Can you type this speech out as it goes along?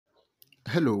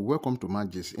Hello, welcome to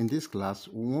Mathgist. In this class,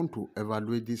 we want to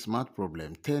evaluate this math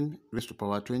problem. 10 raised to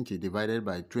power 20 divided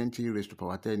by 20 raised to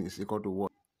power 10 is equal to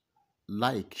what?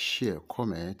 Like, share,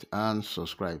 comment, and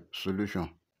subscribe. Solution.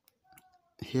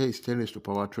 Here is 10 raised to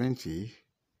power 20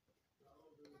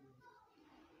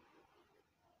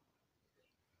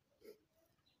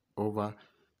 over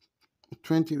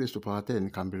 20 raised to power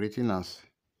 10 can be written as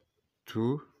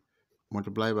 2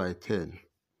 multiplied by 10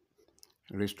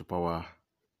 raised to power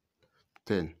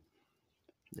 10.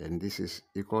 Then this is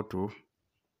equal to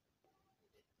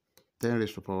 10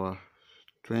 raised to power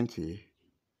 20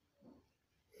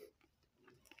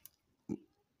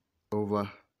 over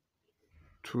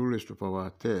 2 raised to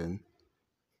power 10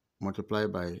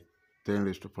 multiplied by 10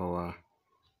 raised to power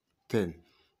 10.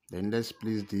 Then let's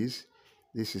split this.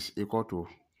 This is equal to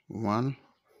 1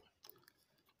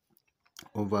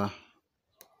 over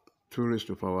 2 raised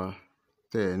to power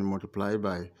 10 multiplied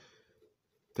by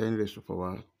 10 raised to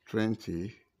power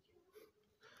 20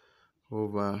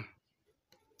 over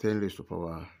 10 raised to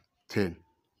power 10.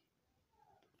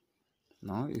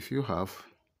 Now, if you have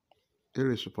a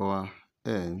raised to power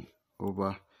n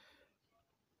over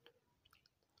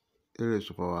a raised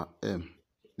to power m,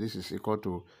 this is equal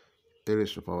to a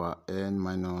raised to power n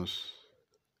minus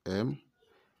m.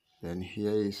 Then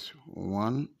here is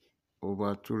 1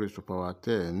 over 2 raised to power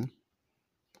 10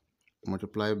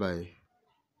 multiplied by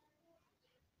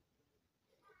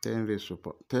 10 raised to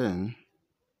power 10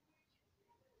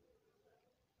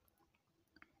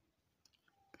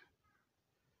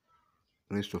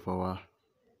 raised to power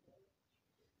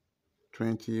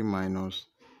 20 minus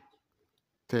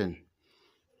 10.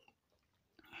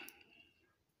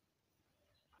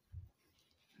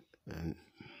 And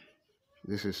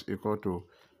this is equal to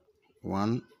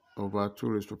 1 over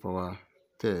 2 raised to power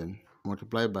 10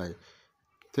 multiplied by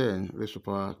 10 raised to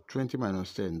power 20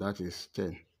 minus 10, that is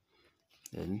 10.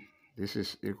 And this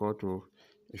is equal to,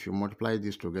 if you multiply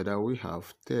this together, we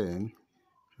have 10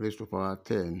 raised to power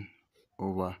 10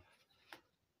 over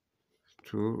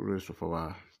 2 raised to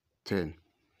power 10.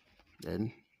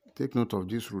 Then take note of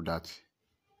this rule that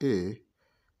a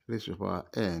raised to power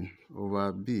n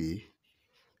over b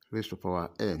raised to power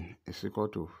n is equal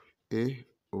to a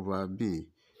over b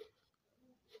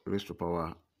raised to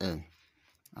power n.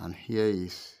 And here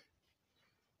is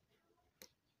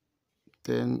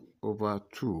 10 over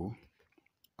 2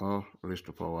 all raised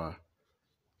to power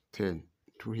 10.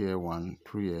 2 here 1,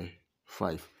 2 here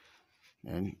 5.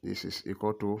 And this is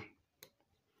equal to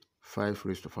 5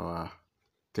 raised to power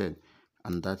 10.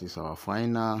 And that is our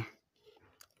final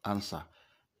answer.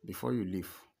 Before you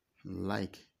leave,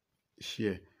 like,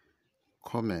 share,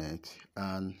 comment,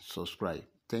 and subscribe.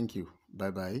 Thank you.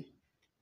 Bye-bye.